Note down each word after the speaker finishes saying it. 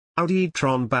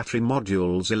Audietron battery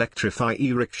modules electrify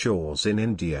e-rickshaws in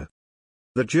India.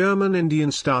 The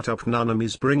German-Indian startup Nunam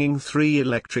is bringing 3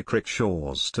 electric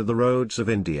rickshaws to the roads of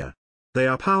India. They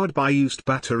are powered by used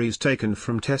batteries taken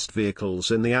from test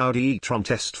vehicles in the Audi e-tron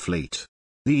test fleet.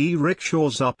 The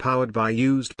e-rickshaws are powered by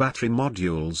used battery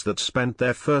modules that spent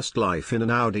their first life in an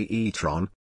Audi e-tron.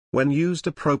 When used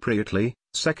appropriately,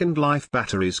 second-life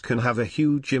batteries can have a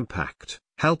huge impact,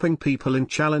 helping people in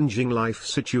challenging life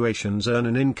situations earn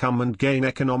an income and gain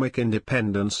economic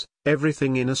independence,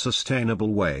 everything in a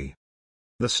sustainable way.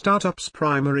 The startup's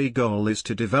primary goal is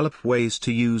to develop ways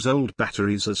to use old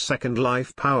batteries as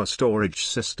second-life power storage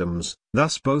systems,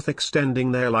 thus both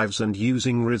extending their lives and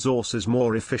using resources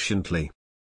more efficiently.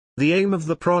 The aim of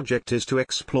the project is to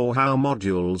explore how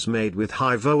modules made with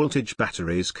high-voltage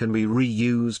batteries can be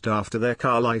reused after their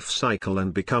car life cycle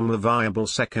and become a viable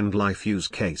second-life use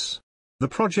case. The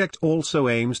project also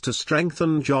aims to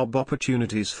strengthen job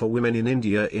opportunities for women in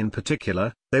India in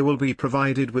particular. They will be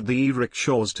provided with the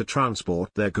e-rickshaws to transport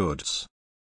their goods.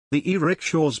 The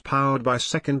e-rickshaws powered by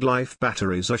second-life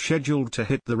batteries are scheduled to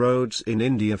hit the roads in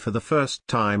India for the first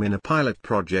time in a pilot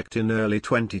project in early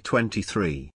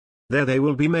 2023. There they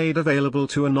will be made available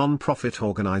to a non-profit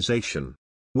organization.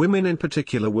 Women in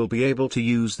particular will be able to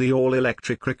use the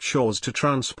all-electric rickshaws to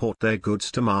transport their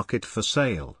goods to market for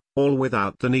sale, all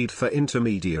without the need for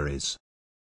intermediaries.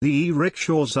 The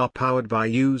e-rickshaws are powered by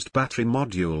used battery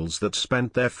modules that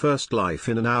spent their first life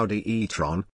in an Audi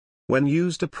e-tron. When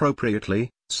used appropriately,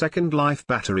 second-life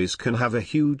batteries can have a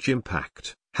huge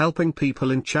impact, helping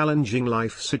people in challenging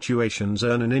life situations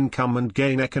earn an income and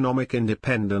gain economic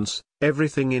independence,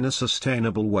 everything in a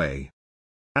sustainable way.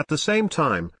 At the same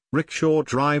time, rickshaw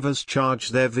drivers charge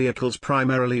their vehicles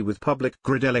primarily with public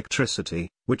grid electricity,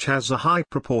 which has a high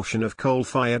proportion of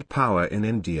coal-fired power in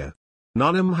India.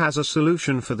 Nunam has a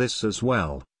solution for this as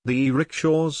well. The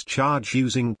e-rickshaws charge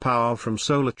using power from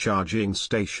solar charging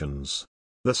stations.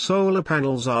 The solar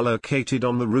panels are located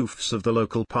on the roofs of the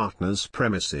local partners'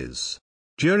 premises.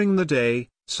 During the day,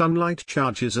 sunlight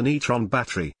charges an e-tron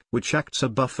battery, which acts as a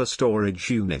buffer storage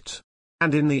unit.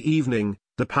 And in the evening,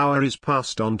 the power is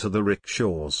passed on to the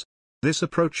rickshaws. This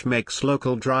approach makes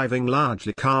local driving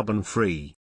largely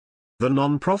carbon-free. The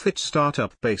non-profit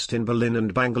startup based in Berlin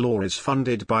and Bangalore is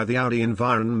funded by the Audi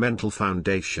Environmental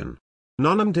Foundation.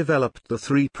 Nunam developed the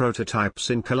 3 prototypes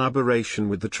in collaboration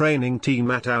with the training team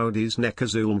at Audi's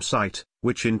Neckarsulm site,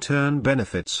 which in turn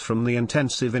benefits from the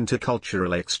intensive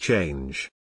intercultural exchange.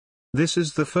 This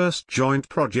is the first joint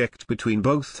project between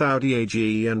both Audi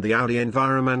AG and the Audi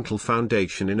Environmental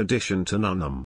Foundation in addition to Nunam.